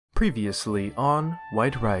Previously on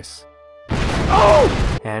White Rice.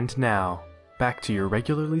 Oh! And now, back to your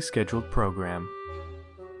regularly scheduled program.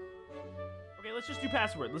 Okay, let's just do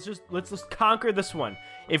password. Let's just conquer this one.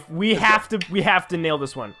 If we have to nail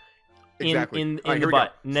this one. Exactly. In the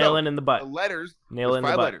butt. Nail it in the butt. The letters. Nail in the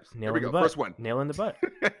butt. Letters. Nail Here in we the go. butt. First one. Nail in the butt.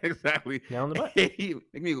 Exactly. Nail in the butt.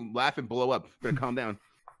 Make me laugh and blow up. Better calm down.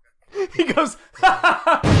 He goes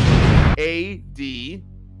A D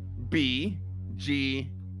B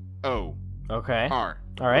G O Okay. R.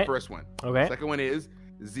 All right. The first one. Okay. Second one is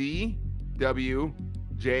Z W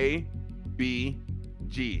J B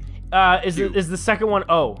G. Is the second one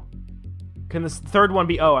O? Can this third one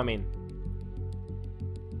be O? I mean.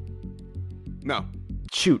 No.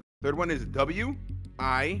 Shoot. Third one is W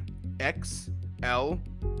I X L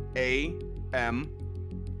A M.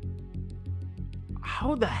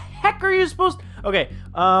 How the heck are you supposed to... Okay,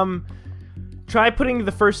 try putting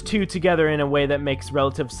the first two together in a way that makes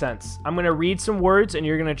relative sense. I'm gonna read some words, and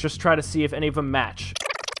you're gonna just try to see if any of them match.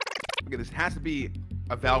 Okay, this has to be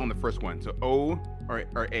a vowel in the first one. So O or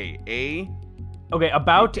A. A. Okay,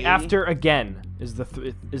 about, A. after, again is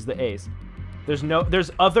the A's.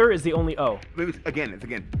 There's other is the only O. Maybe it's again. It's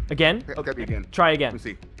again. Again? It's gotta be again. Try again. Let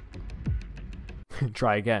me see.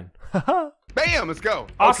 Try again. Bam! Let's go.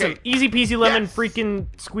 Awesome. Okay. Easy peasy lemon Yes. freaking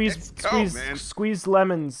Let's go, man. squeeze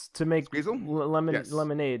lemons to make Squeeze 'em? lemon Yes.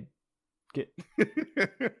 lemonade.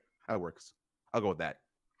 That works. I'll go with that.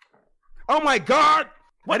 Oh my god!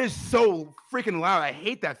 That is so freaking loud. I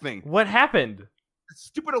hate that thing. What happened? The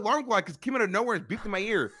stupid alarm clock just came out of nowhere and beeped in my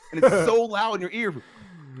ear. And it's so loud in your ear.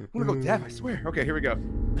 I'm gonna go deaf, I swear. Okay, here we go.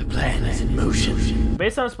 The plan is in motion.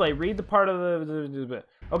 Based on display, read the part of the...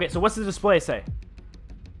 Okay, so what's the display say?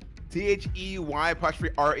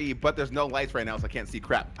 THEY''RE, but there's no lights right now, so I can't see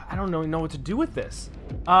crap. I don't know what to do with this.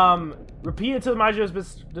 Repeat until the module is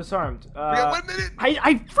disarmed. We got 1 minute.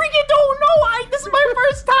 I freaking don't know. This is my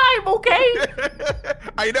first time, okay?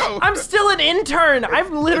 I know. I'm still an intern.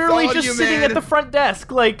 I'm literally all just you, sitting man. at the front desk.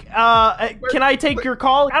 Like, can I take your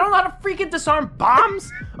call? I don't know how to freaking disarm bombs.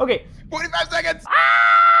 Okay. 45 seconds.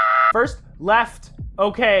 First, left.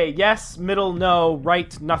 Okay. Yes. Middle. No.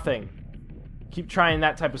 Right. Nothing. Keep trying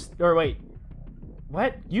that type of. Or wait.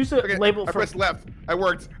 What? Use a Okay, label I for. pressed left. I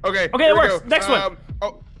worked. Okay. Okay, here it we works. go. Next one.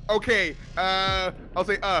 Oh, okay. I'll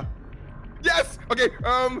say Yes. Okay.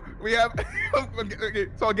 We have. Okay.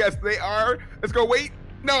 So I'll guess they are. Let's go. Wait.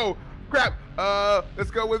 No. Crap.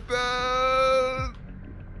 Let's go with No.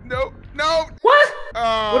 No. What?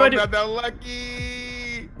 Oh, What do I do? Not that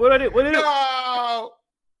lucky. What do I do? What do I do? No.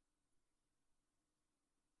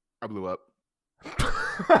 I blew up.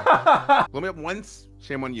 Blow me up once.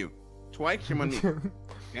 Shame on you. Twice. Shame on me.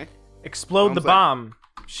 Okay. Explode the Sounds like- bomb.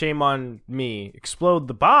 Shame on me. Explode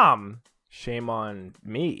the bomb. Shame on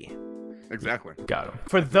me. Exactly. Got him.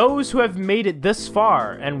 For those who have made it this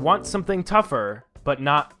far and want something tougher, but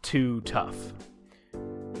not too tough. Here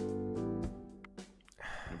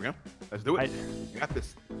we go. Let's do it. We got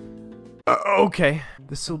this. Okay.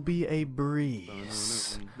 This'll be a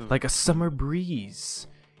breeze. Like a summer breeze.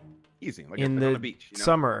 Easy. Like In on the the beach. You know?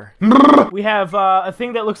 summer. We have a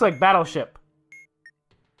thing that looks like Battleship.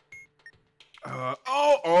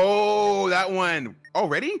 Oh, that one.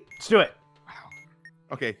 Already? Let's do it. Wow.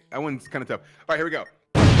 Okay, that one's kind of tough. All right, here we go.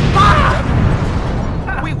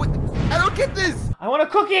 Wait, what? I don't get this. I want a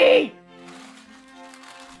cookie!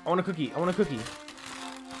 I want a cookie. I want a cookie.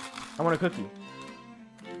 I want a cookie.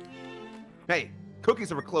 Hey,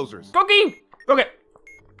 cookies are for closers. Cookie! Okay.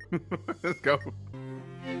 Let's go.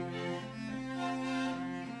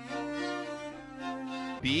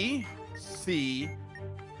 B, C,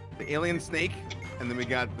 the alien snake, and then we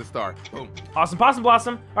got the star. Boom. Awesome Possum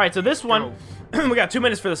Blossom. All right, so this one, we got 2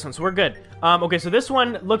 minutes for this one, so we're good. Okay, so this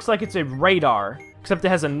one looks like it's a radar, except it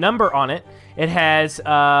has a number on it. It has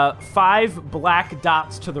 5 black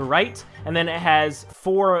dots to the right, and then it has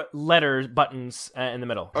 4 letter buttons in the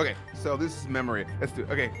middle. Okay, so this is memory. Let's do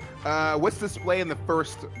it. Okay, what's display in the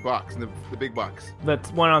first box, in the big box? The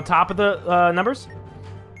one on top of the numbers?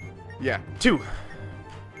 Yeah. 2.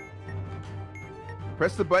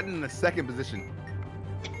 Press the button in the second position.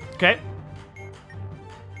 Okay.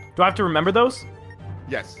 Do I have to remember those?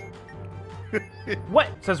 Yes. What?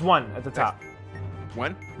 It says 1 at the top.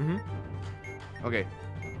 1? Mm-hmm. Okay.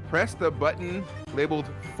 Press the button labeled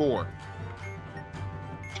 4.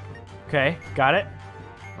 Okay, got it.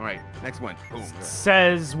 All right, next one. Boom.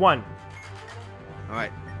 Says 1. All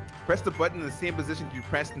right. Press the button in the same position you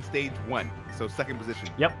pressed in stage 1. So second position.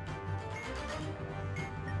 Yep.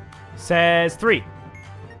 Says 3.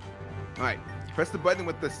 All right. Press the button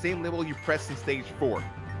with the same label you pressed in stage 4.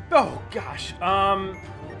 Oh gosh.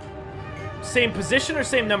 Same position or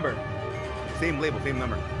same number? Same label, same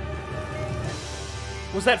number.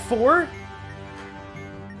 Was that 4?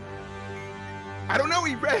 I don't know,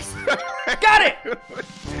 he pressed. Got it!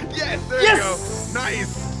 Yes, there Yes! you go.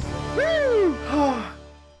 Nice. Woo!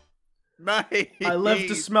 Nice. I live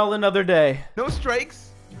to smell another day. No strikes.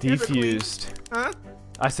 Here's a queen. Defused. Huh?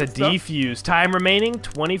 I said Stuff. defused. Time remaining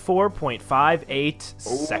 24.58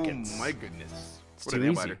 seconds. Oh my goodness. It's What too a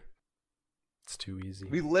nail easy. biter. It's too easy.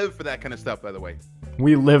 We live for that kind of stuff, by the way.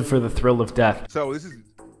 We live for the thrill of death. So this is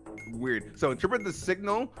weird. So interpret the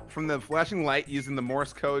signal from the flashing light using the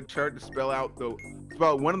Morse code chart to spell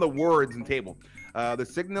one of the words in table. The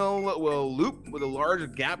signal will loop with a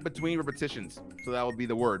large gap between repetitions. So that will be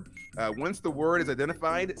the word. Once the word is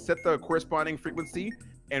identified, set the corresponding frequency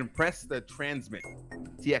and press the transmit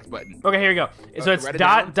TX button. Okay, here we go. So it's write it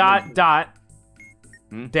dot, down. dot,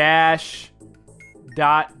 dash,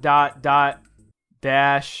 dot,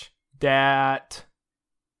 dash,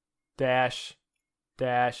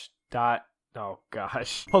 dash, dot. Oh,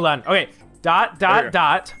 gosh. Hold on. Okay. Dot,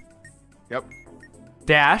 dot. Yep.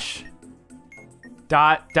 Dash,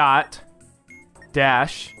 dot, dash,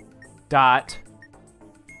 dash,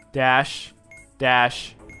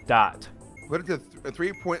 dot. Put it to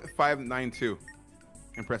 3.592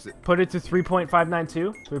 and press it. Put it to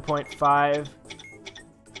 3.592.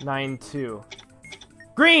 3.592.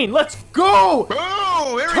 Green, let's go! Boom!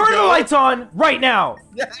 There we Turn go. the lights on right now.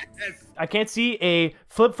 Yes. I can't see a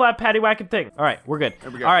flip-flap paddywhacking thing. All right, we're good.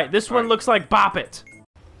 There we go. All right, this one looks like Bop It.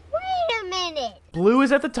 Wait a minute. Blue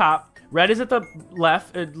is at the top. Red is at the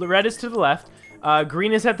left. Red is to the left.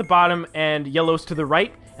 Green is at the bottom, and yellow is to the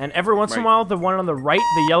right. And every once in a while, the one on the right,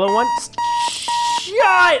 the yellow one.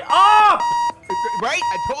 Shut up! Right?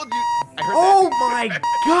 I told you. I heard Oh that. my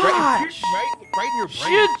gosh! Right in your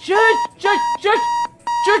brain.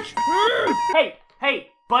 Shush! Hey,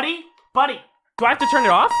 buddy. Do I have to turn it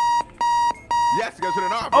off? Yes, you gotta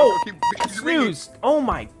turn it off. Oh, It'll keep snooze. Oh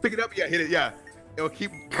my Pick it up. Yeah, hit it. Yeah. It'll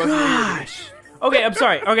keep buzzing in your ear. gosh. Okay, I'm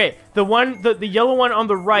sorry. Okay, the yellow one on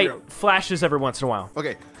the right flashes every once in a while.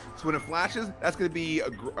 Okay, so when it flashes, that's gonna be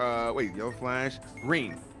a wait, yellow flash,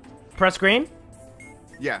 green. Press green.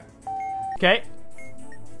 Yeah. Okay.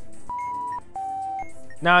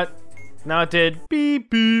 Now it did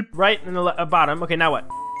beep beep right in the bottom. Okay, now what?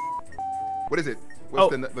 What is it?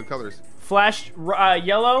 What's Oh. the colors? Flash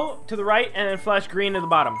yellow to the right and then flash green to the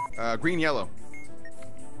bottom. Green, yellow.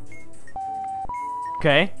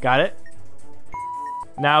 Okay, got it.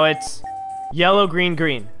 Now it's yellow, green,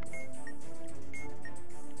 green.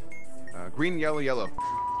 Green, yellow, yellow.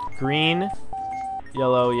 Green,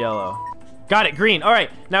 yellow, yellow. Got it, green. All right,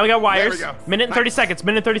 now we got wires. There we go. Minute and 30 Nice. seconds.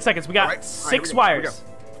 Minute and 30 seconds. We got All right, six here we go, here we wires.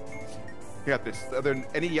 You got this. Are there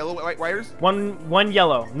any yellow wires? One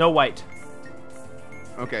yellow, no white.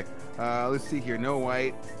 Okay. Let's see here. No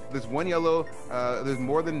white. There's one yellow. There's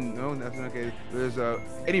more than that's okay. There's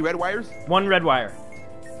any red wires? One red wire.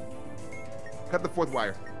 Cut the fourth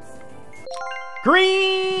wire.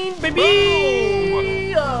 Green,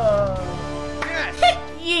 baby! Yes.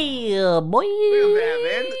 Yeah, boy. Look at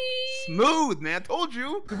that, man. Smooth, man. I told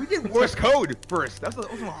you. We did Morse code first. That was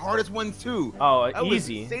one of the hardest ones too. Oh, That was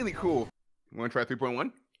easy. insanely cool. You want to try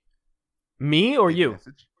 3.1? Me or you?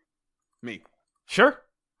 Message. Me. Sure.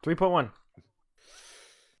 3.1.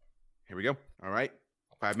 Here we go. All right.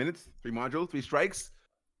 5 minutes, 3 modules, 3 strikes.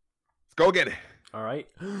 Let's go get it. All right.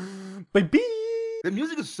 Baby! The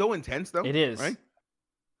music is so intense, though. It is. Right?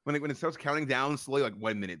 When it starts counting down slowly, like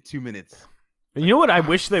 1 minute, 2 minutes. You know what I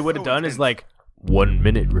wish they would have So done is intense. like 1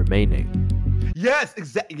 minute remaining. Yes,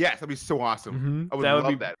 exactly. Yes, that'd be so awesome. I would That would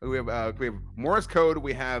love be- that. We have Morse code.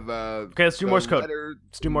 We have. Okay, let's do Morse code.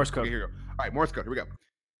 Let's do Morse code. Okay, here we go. All right, Morse code. Here we go.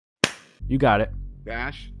 You got it.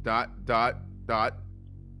 Dash, dot, dot, dot,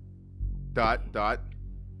 dot, dot,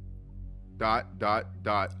 dot, dot,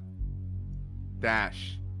 dot,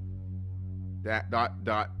 dash, dot,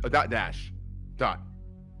 dot, dash, dot.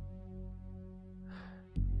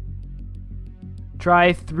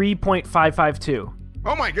 Try 3.552.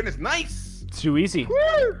 Oh my goodness, nice! It's too easy.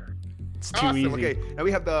 Woo! It's too Awesome. easy. Okay, now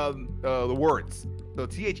we have the words. So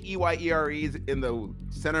THEYEREs in the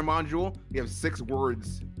center module. We have 6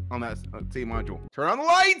 words on that same module. Turn on the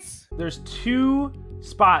lights. There's 2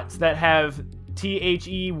 spots that have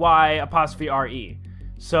THEY''RE.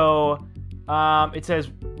 So it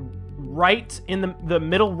says right in the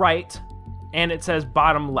middle right, and it says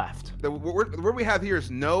bottom left. The word we have here is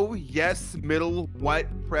no, yes, middle, what,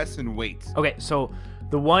 press, and wait. Okay, so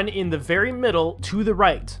the one in the very middle to the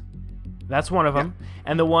right, that's one of them,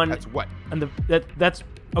 and the one That's what. and that's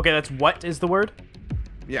okay. That's what is the word.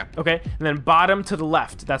 Yeah. Okay, and then bottom to the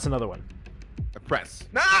left, that's another one. Press.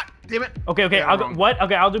 Nah! Damn it. Okay, okay. Yeah, I'll go, wrong. what?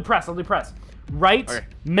 Okay, I'll do press. I'll do press. Right, Okay.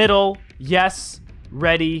 middle, yes,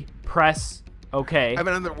 ready, press. Okay. I have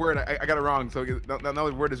another word. I got it wrong. So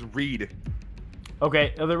another word is read.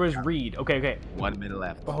 Okay, other word is read. Okay, okay. 1 minute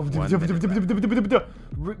left. Oh, 1 minute left.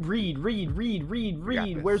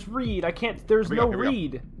 read. this. Where's read? I can't. There's Here we go, no here we go.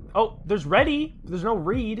 read. Oh, there's ready. There's no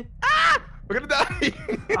read. Ah! We're gonna die.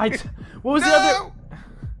 What was the No! other?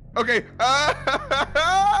 Okay.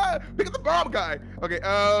 Pick up the bomb, guy. Okay.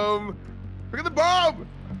 Pick up the bomb.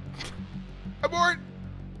 Abort.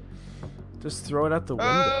 Just throw it out the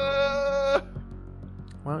window.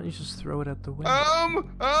 Why don't you just throw it out the window?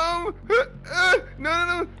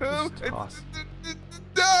 No. Just toss.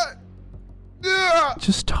 Oh.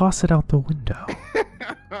 Just toss it out the window.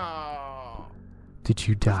 Did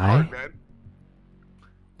you die? Hard, man.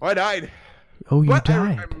 Oh, I died. Oh, you But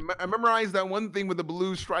died. I memorized that one thing with the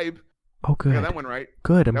blue stripe. Oh, good. I got that one right.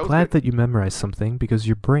 Good. I'm That was glad good. that you memorized something because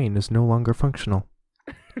your brain is no longer functional.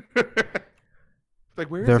 It's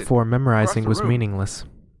like, where is Therefore, it? memorizing the was room. meaningless.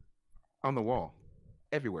 On the wall.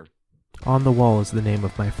 Everywhere. On the Wall is the name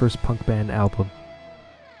of my first punk band album.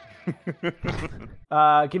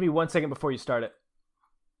 Give me 1 second before you start it.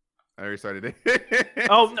 I already started it.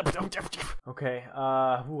 Oh, no. Okay.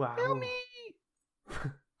 Wow. Help me.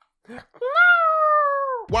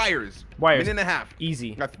 Wires. Wires. Minute and a half.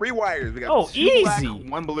 Easy. We got 3 wires. We got Oh, 2 black, easy.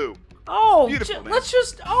 1 blue. Oh, Beautiful, man. let's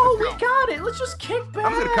just. Oh, Let's we go. got it. Let's just kick back.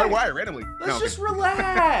 I'm just gonna cut a wire randomly. Let's No, just okay.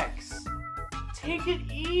 relax. Take it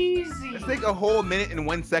easy. Let's take a whole minute and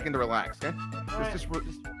 1 second to relax, okay? Alright. Just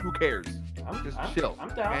who cares? Just chill. I'm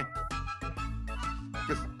down. Okay?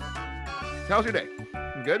 Just how's your day?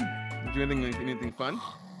 You good? Did you do anything fun?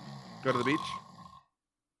 Go to the beach?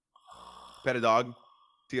 Pet a dog?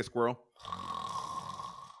 See a squirrel?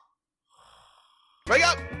 Wake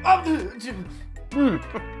up!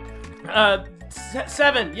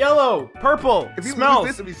 7, yellow, purple, If you smells.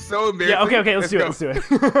 lose this, it'd be so embarrassing. Yeah, okay, let's do it. go. Let's do it.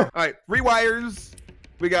 All right, 3 wires.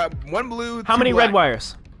 We got 1 blue. How 2 many black. red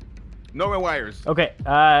wires? No red wires. Okay,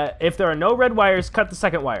 if there are no red wires, cut the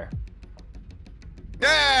second wire.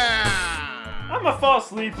 Yeah! I'm gonna fall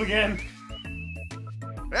asleep again.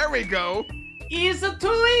 There we go. Easy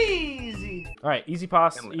too easy. All right, easy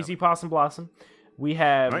possum blossom. We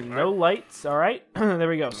have Alright, no lights. All right, there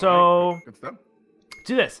we go. So Good stuff.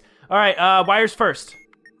 do this. All right, wires first.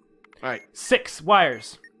 All right. 6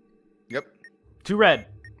 wires. Yep. 2 red,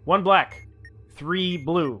 1 black, 3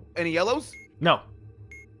 blue. Any yellows? No,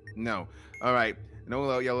 No. All right.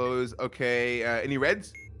 No yellows. Okay. Any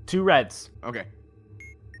reds? 2 reds. Okay.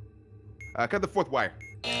 Cut the 4th wire.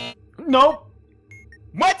 Nope.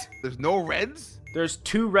 What? There's no reds? There's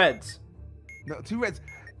 2 reds. No, 2 reds.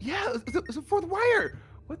 Yeah, it's a 4th wire.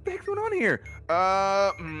 What the heck's going on here?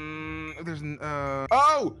 There's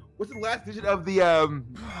oh, what's the last digit of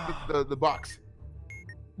the box?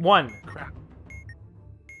 1. Crap.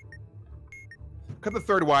 Cut the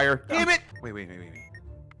 3rd wire. Damn it! Wait.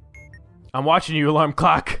 I'm watching you, alarm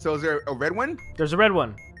clock. So is there a red one? There's a red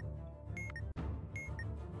one.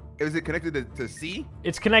 Is it connected to C?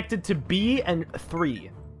 It's connected to B and 3.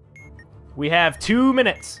 We have 2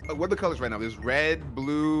 minutes. What are the colors right now? There's red,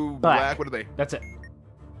 blue, Black. black. What are they? That's it.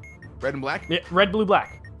 Red and black? Yeah, red, blue,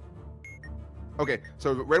 black. Okay,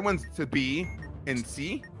 so the red one's to B and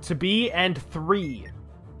C? To B and 3.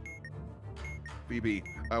 BB.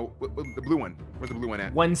 The blue one. Where's the blue one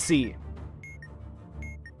at? 1C.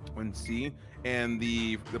 1C. And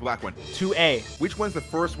the black one. 2A. Which one's the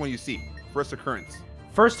first one you see? First occurrence.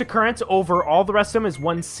 First occurrence over all the rest of them is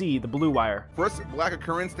 1C, the blue wire. First black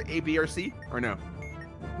occurrence to A, B, or C? Or no?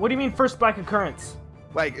 What do you mean first black occurrence?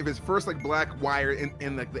 Like, if it's first, like, black wire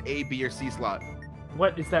in like, the A, B, or C slot.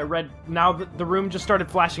 What is that red? Now the room just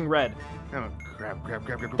started flashing red. Oh, crap.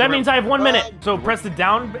 That means I have 1 minute. So press the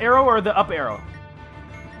down arrow or the up arrow?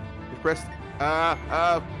 Press the down Ah!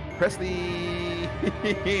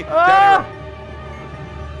 arrow.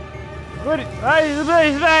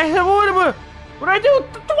 What did I do?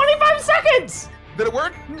 25 seconds! Did it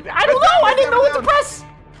work? I don't know! I didn't know what to press!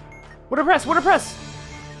 What to press? What to press?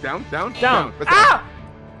 Down. Down. Press down. Ah!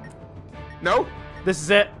 No? This is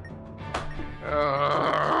it.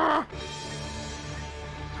 Try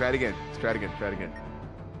it again. Try it again.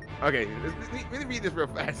 Okay, let me read this real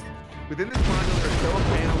fast. Within this module, there are several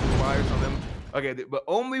panels with wires on them. Okay, but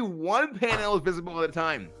only 1 panel is visible at a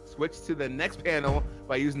time. Switch to the next panel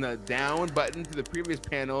by using the down button to the previous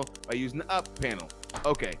panel by using the up panel.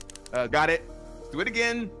 Okay, got it. Let's do it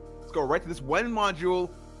again. Let's go right to this one module.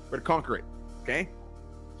 We're to conquer it. Okay?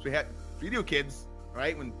 So we do, kids. All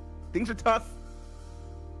right? When things are tough,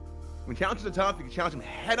 when challenges are tough, you can challenge them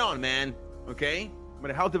head on, man. Okay? No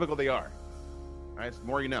matter how difficult they are. All right, so the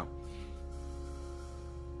more you know.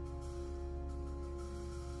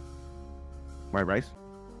 White rice.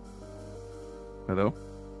 Hello.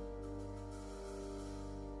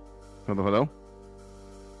 Hello, hello.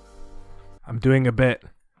 I'm doing a bit.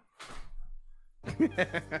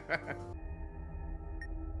 Another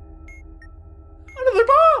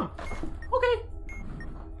bomb! Okay.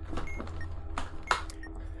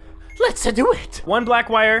 Let's do it! 1 black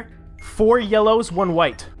wire, 4 yellows, 1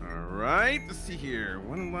 white. All right, let's see here.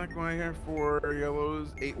 1 black wire, 4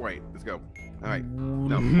 yellows, 8 white. Let's go. All right.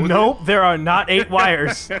 No, Nope, there are not 8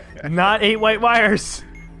 wires. Not 8 white wires.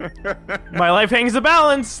 My life hangs the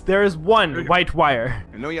balance. There is 1 white wire.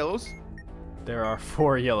 And no yellows? There are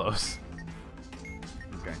 4 yellows.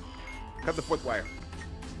 Okay. Cut the 4th wire.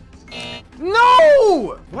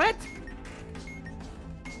 No! What?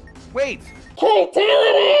 Wait.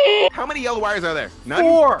 Kaitality! How many yellow wires are there? None?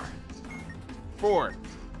 4. 4.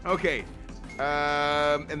 Okay.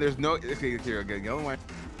 And there's no. Okay, here. Okay, yellow wire.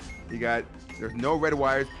 You got. There's no red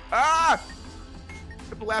wires. Ah!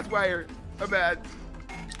 Cut the last wire. I'm bad.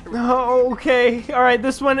 Oh, okay. All right.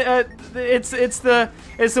 This one, it's the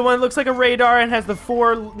one that looks like a radar and has the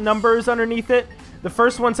 4 numbers underneath it. The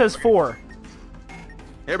first one says 4.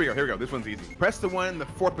 Here we go. Here we go. This one's easy. Press the one in the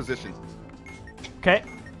 4th position. Okay.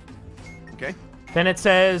 Okay. Then it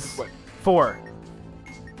says What? 4.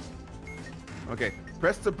 Okay.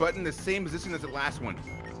 Press the button in the same position as the last one.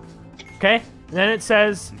 Okay. And then it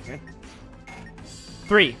says Okay.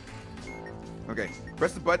 3. Okay.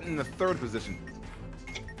 Press the button in the 3rd position.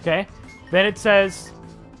 Okay. Then it says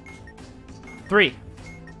 3.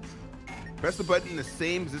 Press the button in the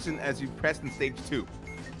same position as you pressed in stage 2.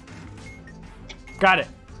 Got it.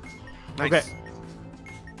 Nice. Okay.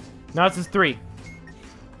 Now it says 3.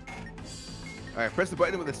 All right. Press the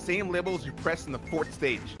button with the same label as you pressed in the 4th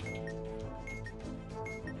stage.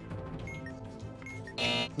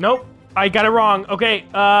 Nope. I got it wrong. Okay.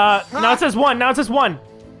 Now it says 1. Now it says 1.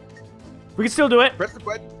 We can still do it. Press the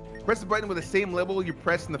button. Press the button with the same label you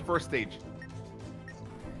pressed in the 1st stage.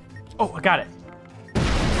 Oh, I got it.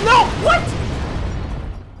 No! What?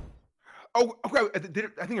 Oh, okay. I think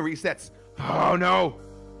it resets. Oh no,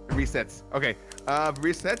 it resets. Okay.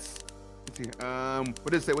 Resets. Let's see.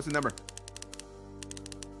 What does it say? What's the number?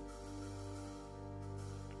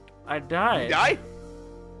 I died. You die?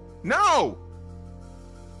 No.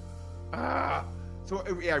 So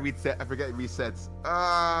yeah, reset. I forget it resets.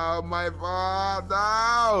 Oh my god,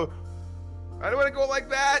 no! I don't want to go like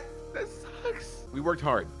that. That sucks. We worked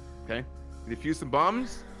hard. Okay. We defused some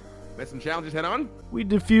bombs. Met some challenges head on. We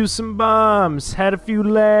defused some bombs. Had a few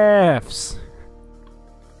laughs.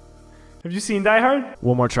 Have you seen Die Hard?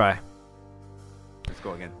 One more try. Let's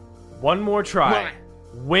go again. One more try.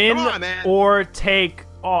 Come Win on, man. or take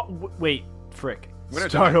all. Wait, frick. Winner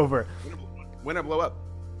Start die. over. Winner blow up.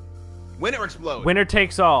 Winner or explode. Winner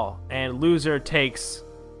takes all, and loser takes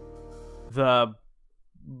the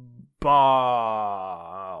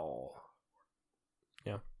ball.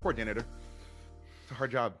 Yeah. Poor janitor. It's a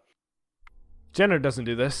hard job. Jenner doesn't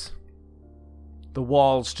do this. The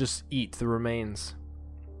walls just eat the remains.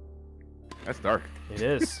 That's dark. It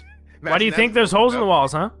is. Why Imagine do you that's- think there's holes in the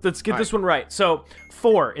walls, huh? Let's get All this right. one right. So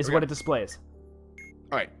 4 is Okay. what it displays.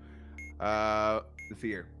 All right. Let's see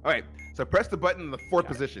here. All right. So press the button in the 4th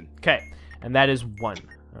position. Okay, and that is 1.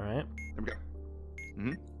 All right. There we go.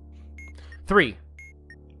 Mm-hmm. 3.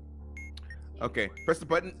 Okay. Press the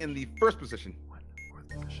button in the 1st position. 1, 4th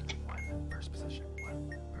position. 1, 1st position. 1,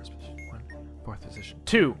 1st position. 1, 4th position.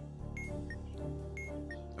 2.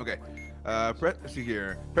 Okay. Let's see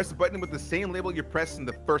here. Press the button with the same label you pressed in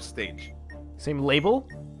the 1st stage. Same label.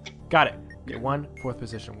 Got it. Okay, Yeah. 1, 4th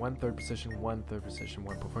position. 1, 3rd position. 1, 3rd position.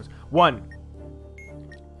 1, 4th position. 1.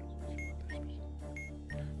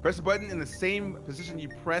 Press the button in the same position you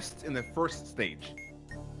pressed in the 1st stage.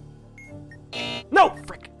 No,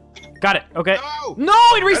 frick. Got it. Okay. No! No,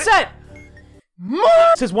 it reset.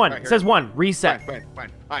 It says 1. Alright, It says 1. Reset. Fine. All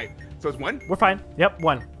right. So it's 1. We're fine. Yep,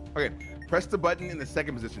 1. Okay. Press the button in the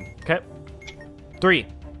 2nd position. Okay. 3.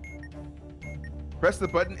 Press the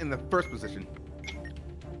button in the 1st position.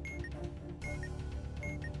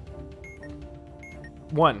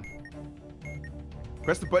 1.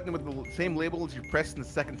 Press the button with the same label as you pressed in the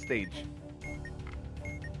 2nd stage.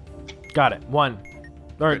 Got it. 1.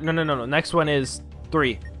 Or Good. no. Next one is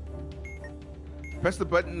 3. Press the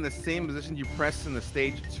button in the same position you pressed in the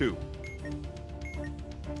stage 2.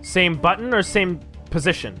 Same button or same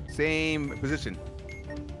position? Same position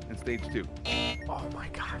in stage 2. Oh my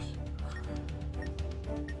gosh.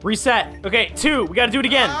 Reset. Okay, 2. We gotta do it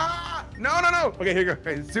again. Ah! No. Okay, here you go.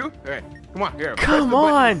 Okay, it's 2. Okay, come on. Here. Come Press the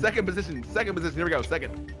button on. in 2nd position. 2nd position. Here we go.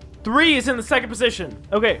 2nd. 3 is in the second position.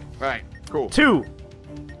 Okay. All right, cool. 2.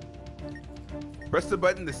 Press the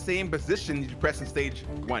button the same position you press in stage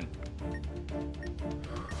 1.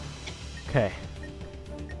 Okay.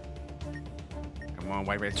 Come on,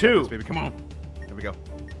 White Rice. 2. Baby, come on. There we go.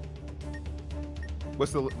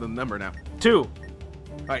 What's the number now? 2. All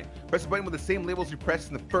right, press the button with the same labels you pressed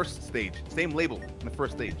in the first stage. Same label in the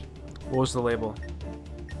first stage. What was the label?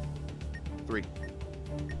 3.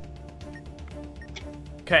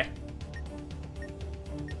 Okay.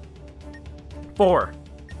 4.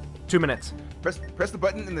 2 minutes. Press the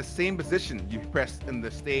button in the same position you pressed in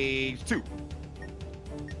the stage 2.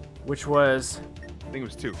 Which was... I think it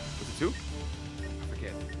was 2. Was it 2? I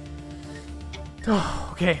forget. Oh,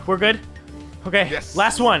 okay, we're good? Okay, Yes.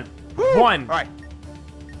 last one. Woo! 1. All right.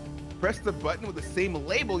 Press the button with the same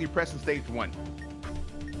label you pressed in stage 1.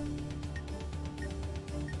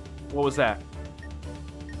 What was that?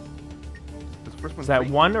 Was the first one Is that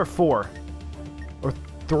 3? 1 or 4? Or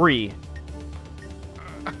 3?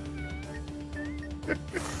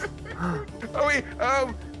 Oh wait,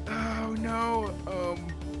 oh no,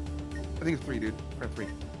 I think it's 3, dude. Press 3.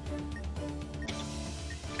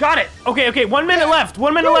 Got it! Okay, okay, 1 minute left!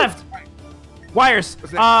 1 minute Woo! left! Wires.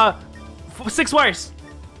 What's next? 6 wires.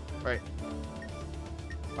 All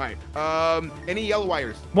right. Any yellow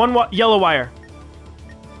wires? 1 yellow wire.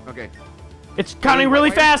 Okay. It's counting white really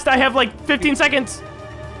wires? fast. I have like 15 seconds.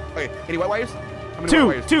 Okay. Any white wires? How many 2,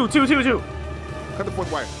 white wires? 2, 2, 2, 2. Cut the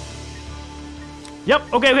 4th wire.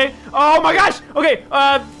 Yep. Okay. Okay. Oh my gosh. Okay.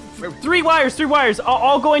 3 wires. 3 wires.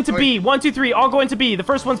 All going to B. 1, 2, 3. All going to B. The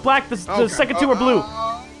first one's black. The Okay. second 2 are blue.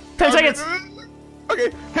 10 seconds.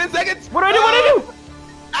 Okay. 10 seconds. What do I do? What do I do?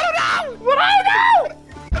 I don't know. What do I do?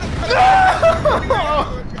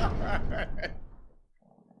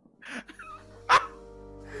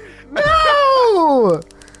 No!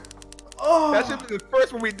 Oh. That should be the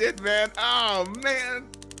first one we did, man. Oh man.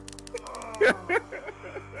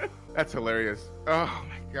 That's hilarious. Oh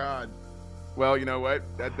my god. Well, you know what?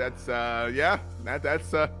 That's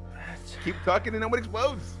keep talking and no one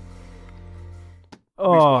explodes.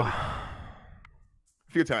 Oh. A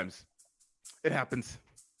few times. It happens.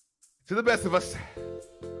 To the best of us.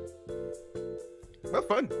 That was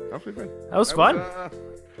fun. That was pretty fun. That was fun. That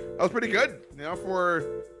was pretty good. You know,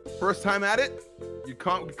 for first time at it, you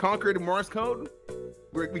conquered Morse code.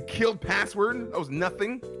 We killed password. That was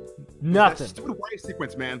nothing. Nothing. That stupid wire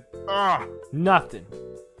sequence, man. Ah, Nothing.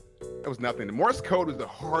 that was nothing. The Morse code was the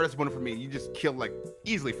hardest one for me. You just killed like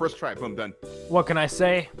easily. First try, boom, done. What can I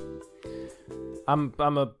say? I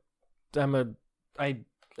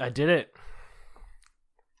did it.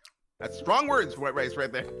 That's strong words, White Rice,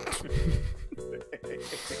 right there.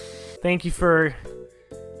 Thank you for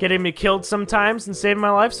getting me killed sometimes and saving my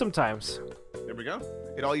life sometimes. There we go.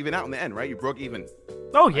 It all evened out in the end, right? You broke even.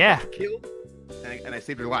 Oh yeah. Killed, and I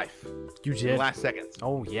saved your life. You In the did. last seconds.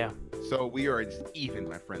 Oh yeah. So we are just even,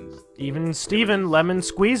 my friends. Even Steven, lemon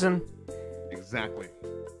squeezing. Exactly.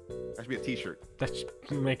 That should be a T-shirt. That should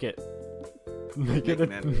make it. Make Make it. it,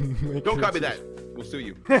 man. Don't copy that. We'll sue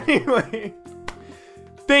you. Anyway.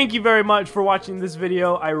 Thank you very much for watching this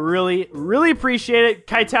video. I really, really appreciate it.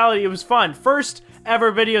 Kaitality, it was fun. First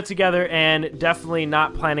ever video together, and definitely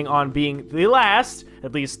not planning on being the last.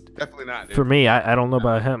 At least Definitely not, dude. for me. I don't know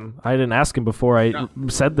about him. I didn't ask him before I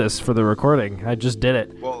said this for the recording. I just did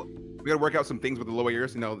it. Well, we gotta work out some things with the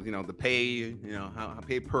lawyers. You know, the pay. How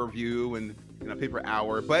pay per view and pay per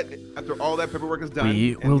hour. But after all that paperwork is done,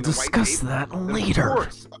 We and, will White discuss tape, that then later.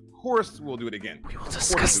 Of course, we'll do it again. We will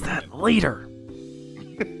discuss that later.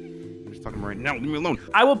 I'm just talking right now. Leave me alone.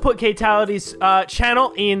 I will put Kaitality's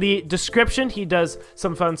channel in the description. He does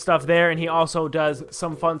some fun stuff there, and he also does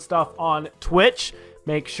some fun stuff on Twitch.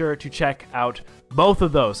 Make sure to check out both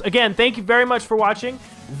of those. Again, thank you very much for watching.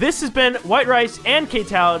 This has been White Rice and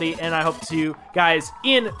Kaitality, and I hope to see you guys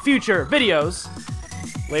in future videos.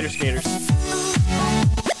 Later, skaters.